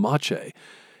Camp Amache.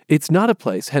 It's not a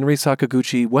place Henry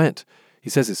Sakaguchi went. He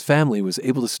says his family was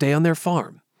able to stay on their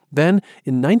farm. Then,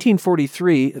 in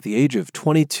 1943, at the age of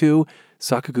 22,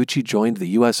 Sakaguchi joined the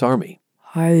U.S. Army.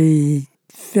 I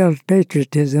felt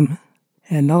patriotism,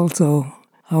 and also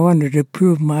I wanted to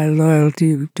prove my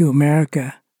loyalty to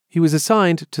America. He was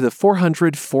assigned to the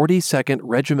 442nd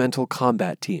Regimental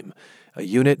Combat Team, a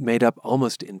unit made up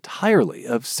almost entirely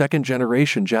of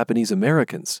second-generation Japanese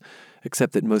Americans,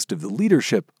 except that most of the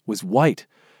leadership was white.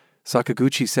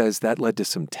 Sakaguchi says that led to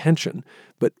some tension,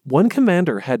 but one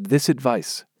commander had this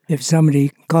advice. If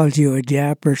somebody calls you a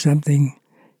Jap or something,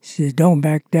 he says, don't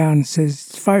back down,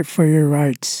 says, fight for your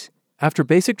rights. After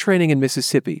basic training in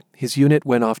Mississippi, his unit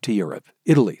went off to Europe,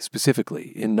 Italy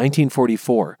specifically, in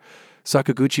 1944.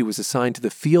 Sakaguchi was assigned to the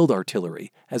field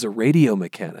artillery as a radio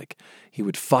mechanic. He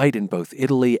would fight in both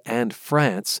Italy and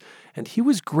France, and he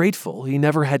was grateful he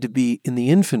never had to be in the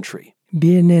infantry.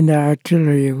 Being in the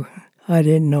artillery, I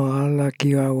didn't know how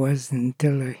lucky I was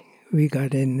until we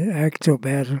got in the actual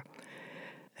battle,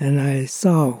 and I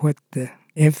saw what the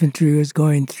infantry was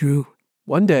going through.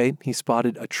 One day, he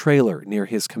spotted a trailer near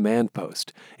his command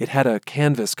post. It had a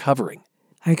canvas covering.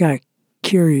 I got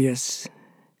curious,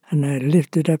 and I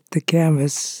lifted up the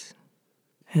canvas,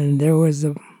 and there was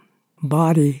a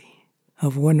body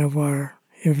of one of our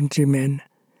infantrymen,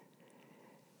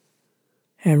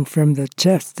 and from the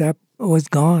chest up was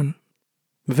gone.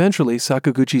 Eventually,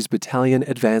 Sakaguchi's battalion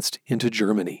advanced into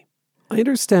Germany. I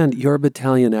understand your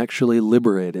battalion actually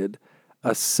liberated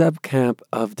a subcamp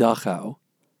of Dachau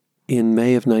in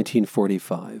May of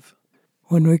 1945.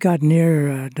 When we got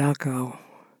near Dachau,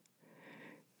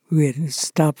 we had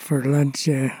stopped for lunch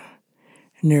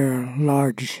near a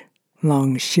large,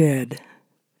 long shed.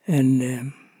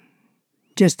 And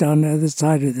just on the other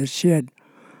side of the shed,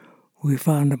 we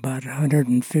found about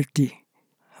 150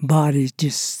 bodies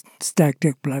just stacked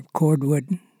up like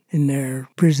cordwood in their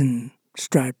prison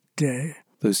striped.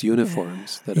 Those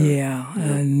uniforms that are...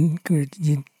 and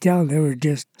you tell they were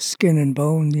just skin and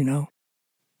bone, you know.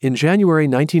 In January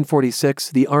 1946,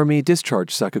 the Army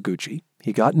discharged Sakaguchi.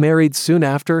 He got married soon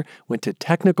after, went to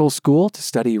technical school to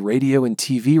study radio and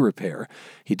TV repair.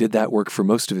 He did that work for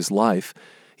most of his life.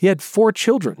 He had 4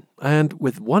 children, and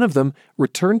with one of them,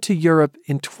 returned to Europe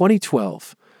in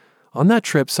 2012. On that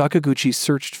trip, Sakaguchi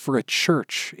searched for a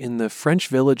church in the French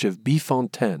village of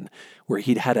Bifontaine, where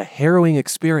he'd had a harrowing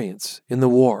experience in the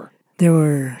war. There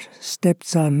were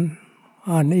steps on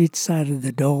each side of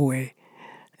the doorway.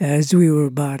 As we were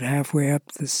about halfway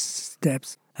up the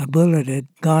steps, a bullet had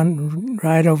gone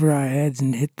right over our heads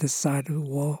and hit the side of the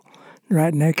wall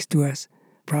right next to us,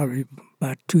 probably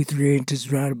about 2-3 inches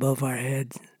right above our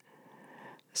heads.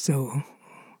 So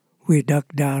we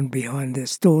ducked down behind the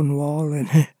stone wall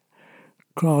and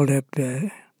crawled up to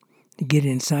get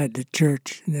inside the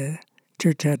church. The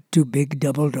church had 2 big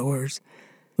double doors.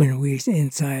 When we was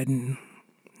inside, and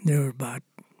there were about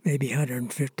maybe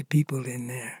 150 people in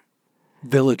there.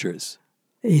 Villagers?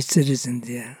 Citizens,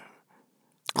 yeah.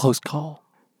 Close call?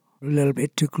 A little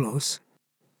bit too close.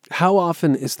 How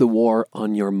often is the war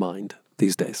on your mind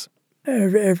these days?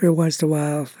 Every once in a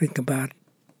while, I'll think about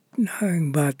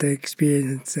the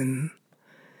experience and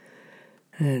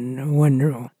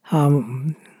wonder how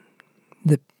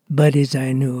the buddies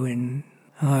I knew and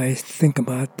how I think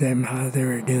about them, how they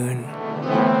were doing.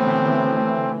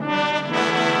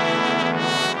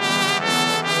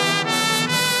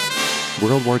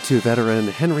 World War II veteran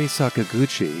Henry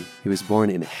Sakaguchi. He was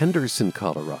born in Henderson,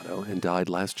 Colorado, and died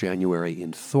last January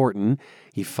in Thornton.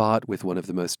 He fought with one of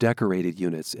the most decorated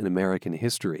units in American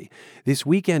history. This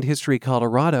weekend, History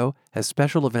Colorado has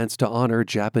special events to honor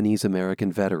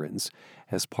Japanese-American veterans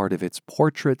as part of its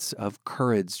Portraits of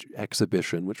Courage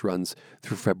exhibition, which runs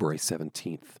through February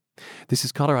 17th. This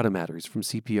is Colorado Matters from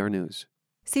CPR News.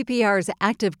 CPR's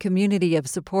active community of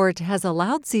support has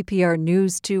allowed CPR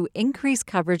News to increase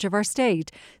coverage of our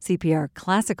state, CPR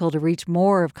Classical to reach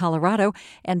more of Colorado,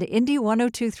 and Indie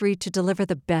 102.3 to deliver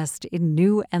the best in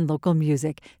new and local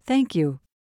music. Thank you.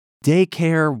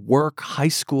 Daycare, work, high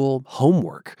school,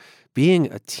 homework.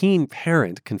 Being a teen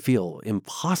parent can feel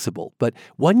impossible, but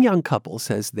one young couple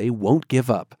says they won't give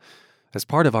up. As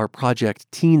part of our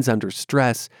project Teens Under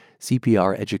Stress,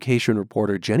 CPR education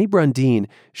reporter Jenny Brundeen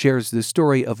shares the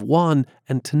story of Juan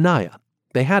and Tanaya.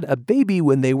 They had a baby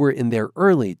when they were in their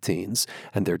early teens,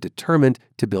 and they're determined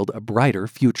to build a brighter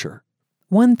future.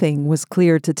 One thing was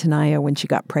clear to Tanaya when she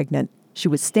got pregnant. She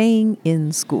was staying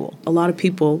in school. A lot of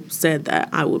people said that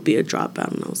I would be a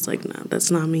dropout, and I was like, no,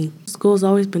 that's not me. School's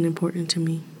always been important to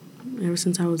me, ever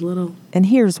since I was little. And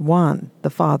here's Juan, the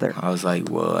father. I was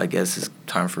like, well, I guess it's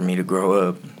time for me to grow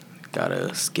up.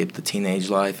 Gotta skip the teenage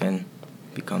life and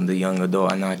become the young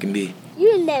adult I know I can be.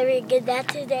 You never get that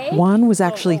today. Juan was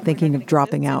actually thinking of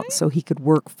dropping out so he could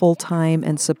work full-time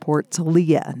and support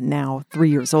Talia, now 3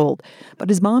 years old. But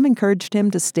his mom encouraged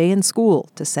him to stay in school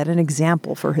to set an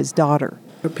example for his daughter.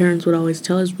 Our parents would always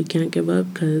tell us we can't give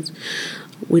up because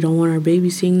we don't want our baby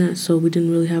seeing that, so we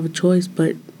didn't really have a choice,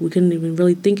 but we couldn't even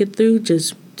really think it through,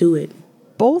 just do it.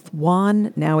 Both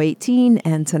Juan, now 18,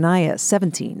 and Tanaya,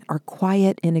 17, are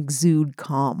quiet and exude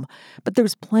calm. But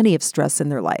there's plenty of stress in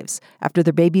their lives. After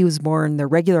their baby was born, their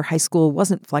regular high school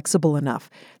wasn't flexible enough.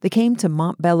 They came to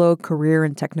Montbello Career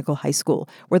and Technical High School,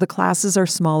 where the classes are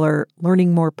smaller,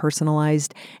 learning more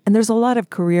personalized, and there's a lot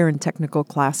of career and technical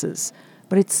classes.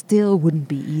 but it still wouldn't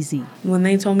be easy. When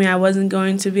they told me I wasn't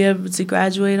going to be able to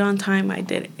graduate on time, I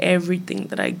did everything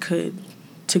that I could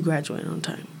to graduate on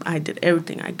time. I did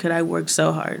everything I could. I worked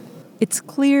so hard. It's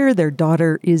clear their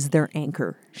daughter is their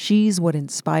anchor. She's what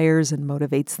inspires and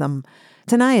motivates them.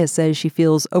 Tanaya says she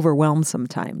feels overwhelmed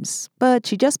sometimes, but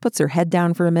she just puts her head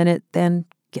down for a minute, then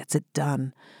gets it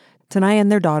done. Tanaya and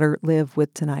their daughter live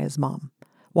with Tanaya's mom.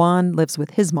 Juan lives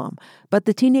with his mom, but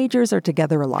the teenagers are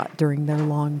together a lot during their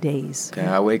long days. Okay,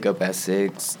 I wake up at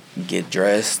 6, get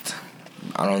dressed.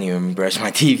 I don't even brush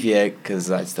my teeth yet because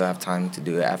I still have time to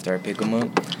do it after I pick them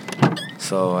up.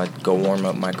 So I go warm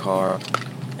up my car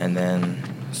and then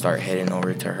start heading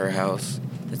over to her house.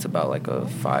 It's about like a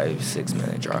 5-6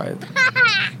 minute drive.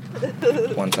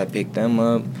 Once I pick them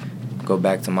up, go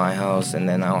back to my house, and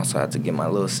then I also have to get my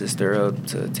little sister up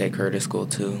to take her to school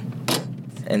too.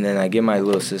 And then I get my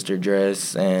little sister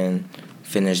dressed and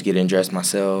finish getting dressed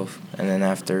myself, and then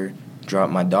after drop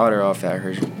my daughter off at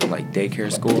her like daycare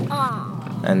school.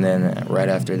 And then right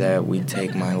after that we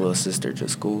take my little sister to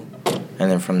school,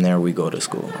 and then from there we go to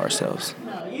school ourselves.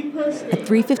 At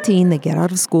 3:15 they get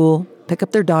out of school, pick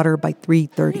up their daughter by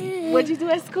 3:30. What'd you do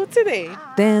at school today?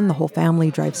 Then the whole family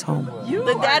drives home.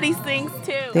 The daddy sings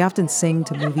too. They often sing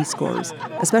to movie scores,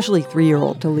 especially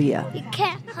 3-year-old Talia. You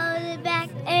can't hold it back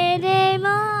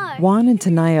anymore. Juan and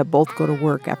Tanaya both go to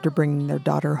work after bringing their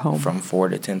daughter home. From 4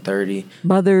 to 10:30.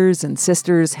 Mothers and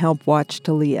sisters help watch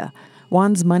Talia.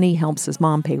 Juan's money helps his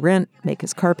mom pay rent, make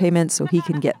his car payment so he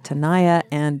can get Tanaya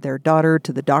and their daughter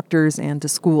to the doctors and to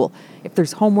school. If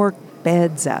there's homework,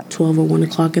 beds at 12 or 1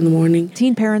 o'clock in the morning.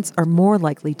 Teen parents are more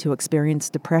likely to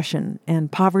experience depression,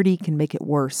 and poverty can make it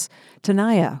worse.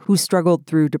 Tanaya, who struggled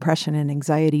through depression and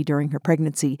anxiety during her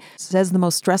pregnancy, says the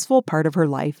most stressful part of her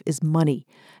life is money,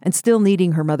 and still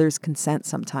needing her mother's consent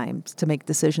sometimes to make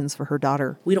decisions for her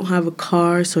daughter. We don't have a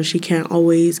car, so she can't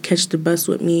always catch the bus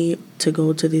with me to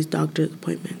go to these doctor's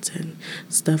appointments and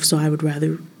stuff, so I would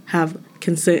rather have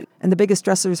consent. And the biggest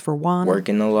stressors for Juan?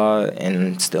 Working a lot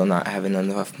and still not having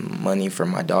enough money for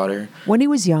my daughter. When he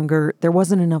was younger, there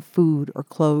wasn't enough food or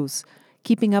clothes.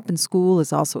 Keeping up in school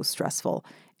is also stressful.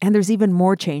 And there's even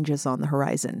more changes on the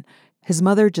horizon. His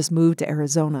mother just moved to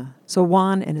Arizona, so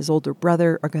Juan and his older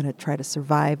brother are going to try to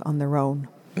survive on their own.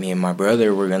 Me and my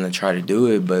brother, we're going to try to do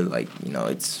it, but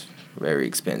it's very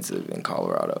expensive in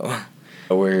Colorado.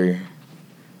 We're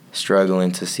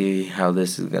struggling to see how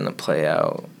this is going to play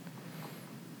out.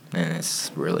 And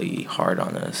it's really hard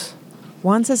on us.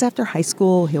 Juan says after high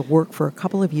school, he'll work for a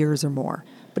couple of years or more.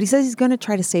 But he says he's going to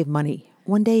try to save money.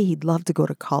 One day, he'd love to go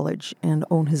to college and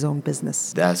own his own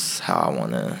business. That's how I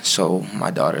want to show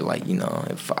my daughter,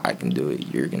 if I can do it,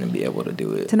 you're going to be able to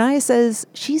do it. Tanaya says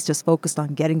she's just focused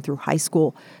on getting through high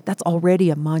school. That's already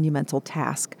a monumental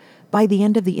task. By the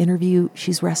end of the interview,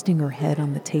 she's resting her head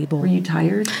on the table. Were you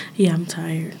tired? Yeah, I'm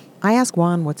tired. I asked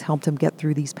Juan what's helped him get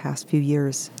through these past few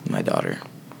years. My daughter.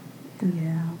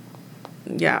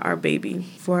 Yeah, our baby.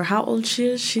 For how old she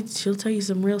is, she'll tell you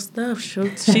some real stuff.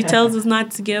 She tells us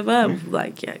not to give up.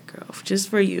 Yeah, girl, just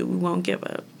for you, we won't give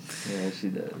up. Yeah, she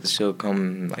does. She'll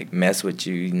come, mess with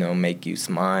you, make you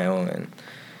smile. And,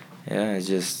 yeah,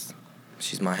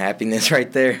 she's my happiness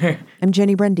right there. I'm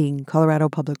Jenny Brendine, Colorado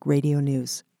Public Radio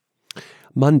News.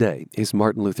 Monday is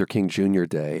Martin Luther King Jr.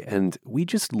 Day, and we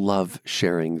just love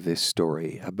sharing this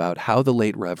story about how the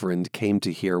late Reverend came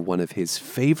to hear one of his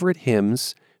favorite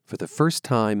hymns for the first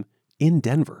time in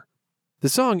Denver. The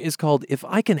song is called If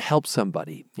I Can Help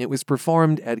Somebody. It was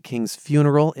performed at King's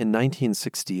funeral in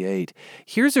 1968.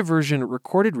 Here's a version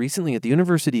recorded recently at the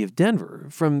University of Denver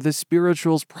from the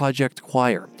Spirituals Project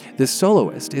Choir. The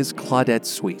soloist is Claudette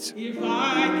Sweet. If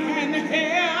I can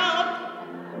help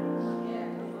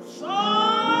somebody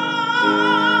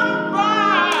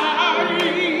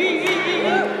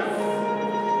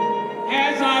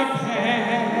as I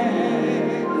pass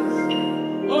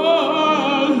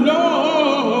alone.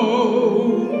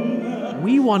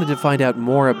 We wanted to find out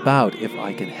more about If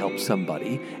I Can Help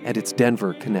Somebody and its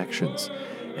Denver connections.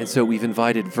 And so we've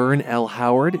invited Vern L.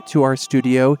 Howard to our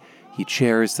studio. He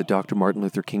chairs the Dr. Martin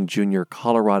Luther King Jr.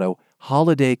 Colorado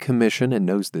Holiday Commission and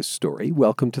knows this story.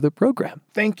 Welcome to the program.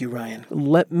 Thank you, Ryan.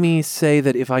 Let me say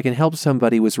that If I Can Help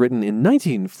Somebody was written in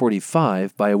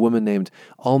 1945 by a woman named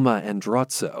Alma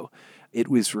Androzzo. It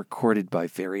was recorded by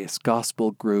various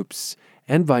gospel groups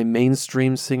and by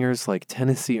mainstream singers like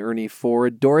Tennessee Ernie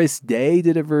Ford. Doris Day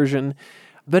did a version.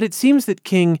 But it seems that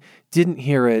King didn't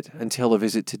hear it until a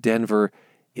visit to Denver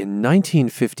in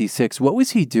 1956. What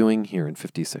was he doing here in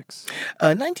 56?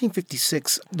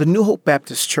 1956, the New Hope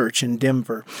Baptist Church in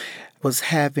Denver was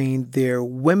having their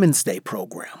Women's Day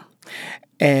program.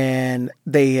 And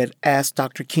they had asked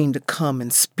Dr. King to come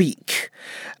and speak.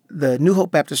 The New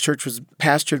Hope Baptist Church was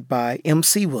pastored by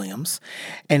M.C. Williams,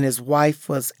 and his wife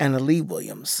was Anna Lee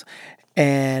Williams.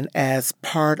 And as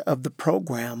part of the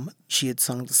program, she had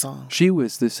sung the song. She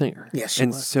was the singer. Yes, she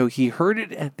and was. so he heard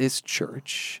it at this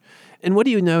church. And what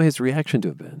do you know his reaction to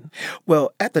have been?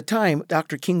 Well, at the time,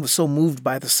 Dr. King was so moved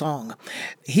by the song.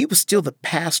 He was still the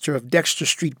pastor of Dexter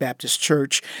Street Baptist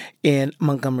Church in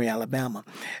Montgomery, Alabama.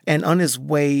 And on his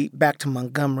way back to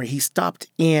Montgomery, he stopped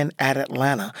in at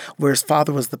Atlanta, where his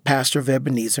father was the pastor of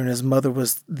Ebenezer and his mother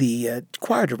was the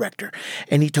choir director.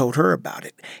 And he told her about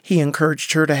it. He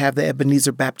encouraged her to have the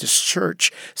Ebenezer Baptist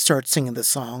Church start singing the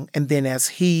song. And then as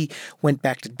he went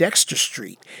back to Dexter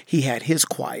Street, he had his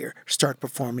choir start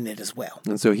performing it as well.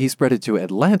 And so he spread it to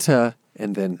Atlanta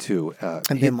and then to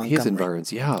his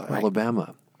environs. Yeah, Right.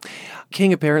 Alabama.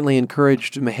 King apparently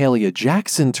encouraged Mahalia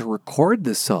Jackson to record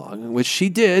the song, which she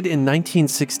did in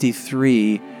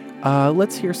 1963.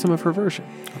 Let's hear some of her version.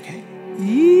 Okay.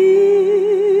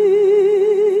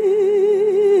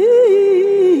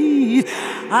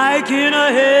 I can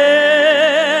help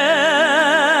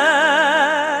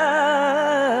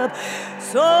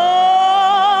somebody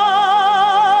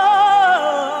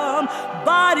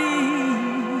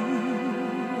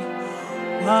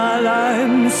while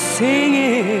I'm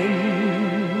singing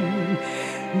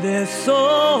their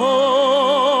soul.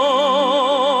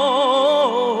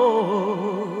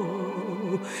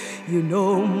 You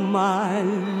know my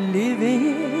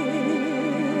living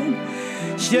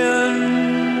shall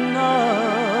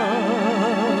not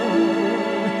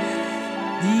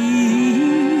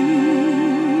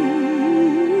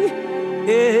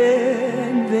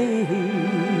in vain.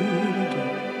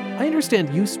 I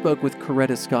understand you spoke with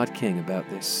Coretta Scott King about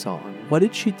this song. What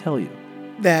did she tell you?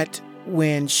 That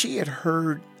when she had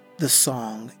heard the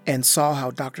song and saw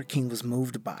how Dr. King was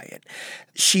moved by it,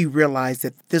 she realized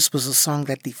that this was a song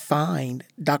that defined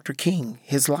Dr. King,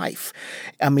 his life.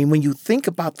 I mean, when you think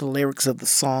about the lyrics of the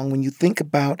song, when you think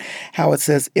about how it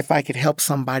says, if I could help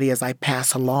somebody as I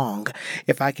pass along,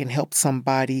 if I can help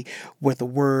somebody with a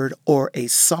word or a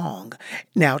song.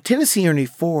 Now, Tennessee Ernie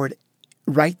Ford,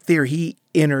 right there, he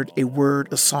entered a word,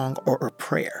 a song, or a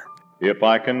prayer. If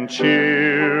I can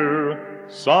cheer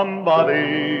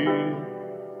somebody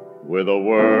with a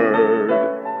word,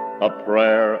 a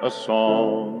prayer, a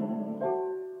song.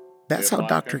 That's how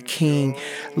Dr. King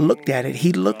looked at it.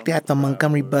 He looked at the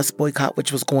Montgomery bus boycott,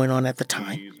 which was going on at the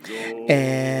time.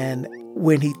 And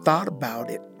when he thought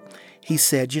about it, he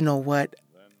said, you know what?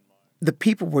 The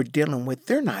people we're dealing with,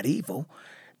 they're not evil.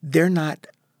 They're not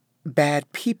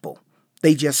bad people.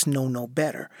 They just know no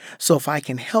better. So if I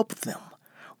can help them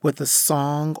with a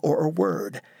song or a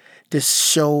word to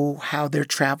show how they're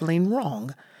traveling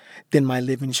wrong, then my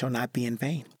living shall not be in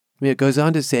vain. It goes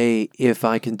on to say, if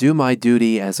I can do my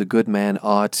duty as a good man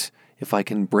ought, if I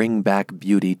can bring back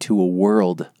beauty to a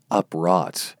world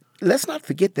upwrought. Let's not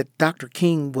forget that Dr.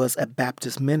 King was a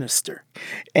Baptist minister.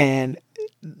 And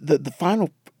the final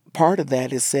part of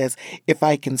that, it says, if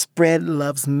I can spread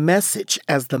love's message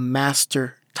as the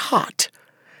master taught,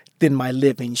 then my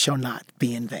living shall not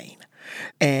be in vain.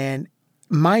 And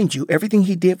mind you, everything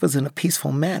he did was in a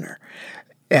peaceful manner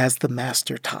as the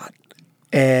master taught,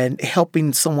 and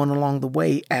helping someone along the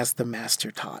way as the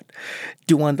master taught.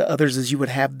 Do unto others as you would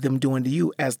have them do unto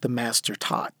you as the master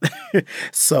taught.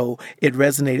 So it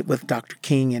resonated with Dr.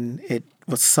 King, and it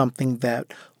was something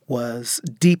that was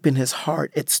deep in his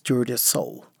heart. It stirred his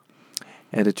soul.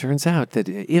 And it turns out that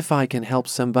If I Can Help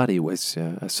Somebody was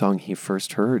a song he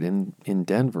first heard in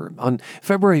Denver. On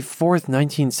February 4th,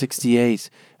 1968,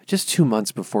 just 2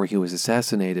 months before he was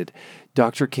assassinated,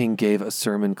 Dr. King gave a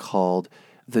sermon called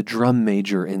The Drum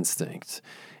Major Instinct.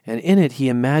 And in it, he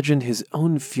imagined his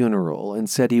own funeral and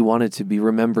said he wanted to be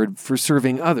remembered for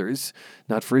serving others,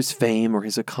 not for his fame or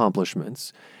his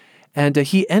accomplishments. And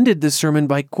he ended the sermon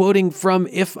by quoting from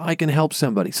If I Can Help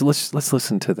Somebody. So let's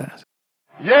listen to that.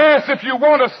 Yes, if you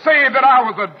want to say that I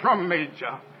was a drum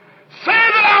major, say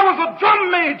that I was a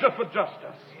drum major for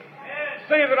justice.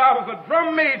 Say that I was a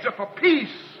drum major for peace.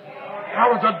 I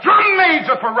was a drum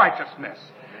major for righteousness.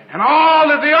 And all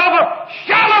of the other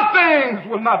shallow things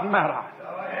will not matter.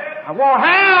 I won't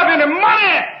have any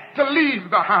money to leave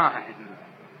behind.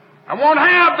 I won't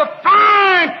have the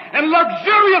fine and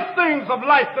luxurious things of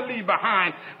life to leave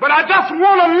behind. But I just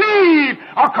want to leave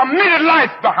a committed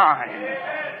life behind.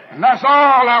 And that's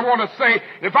all I want to say.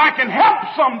 If I can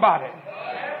help somebody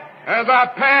as I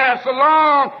pass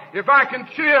along, if I can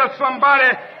cheer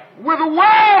somebody with a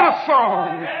word of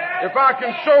song, if I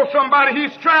can show somebody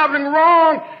he's traveling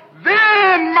wrong,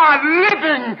 then my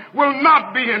living will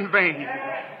not be in vain.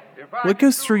 What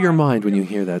goes through your mind when you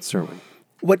hear that sermon?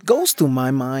 What goes through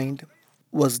my mind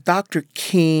was Dr.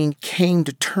 King came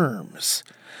to terms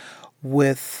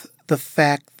with the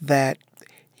fact that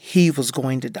he was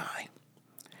going to die,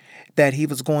 that he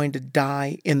was going to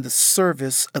die in the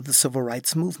service of the civil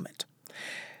rights movement.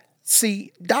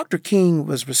 See, Dr. King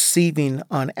was receiving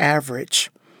on average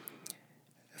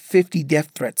 50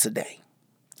 death threats a day.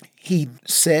 He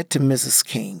said to Mrs.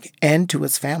 King and to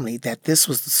his family that this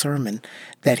was the sermon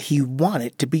that he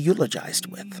wanted to be eulogized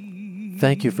with.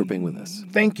 Thank you for being with us.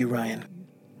 Thank you, Ryan.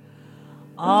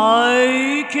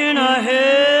 I can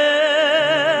hear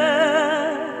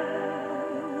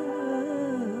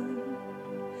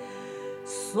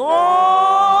somebody.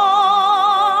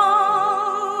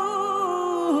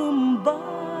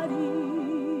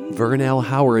 Vern L.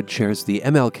 Howard chairs the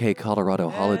MLK Colorado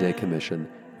Holiday Commission.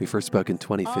 We first spoke in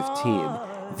 2015.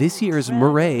 This year's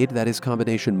Marade, that is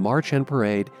combination March and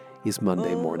Parade, is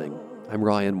Monday morning. I'm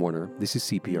Ryan Warner. This is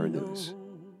CPR News.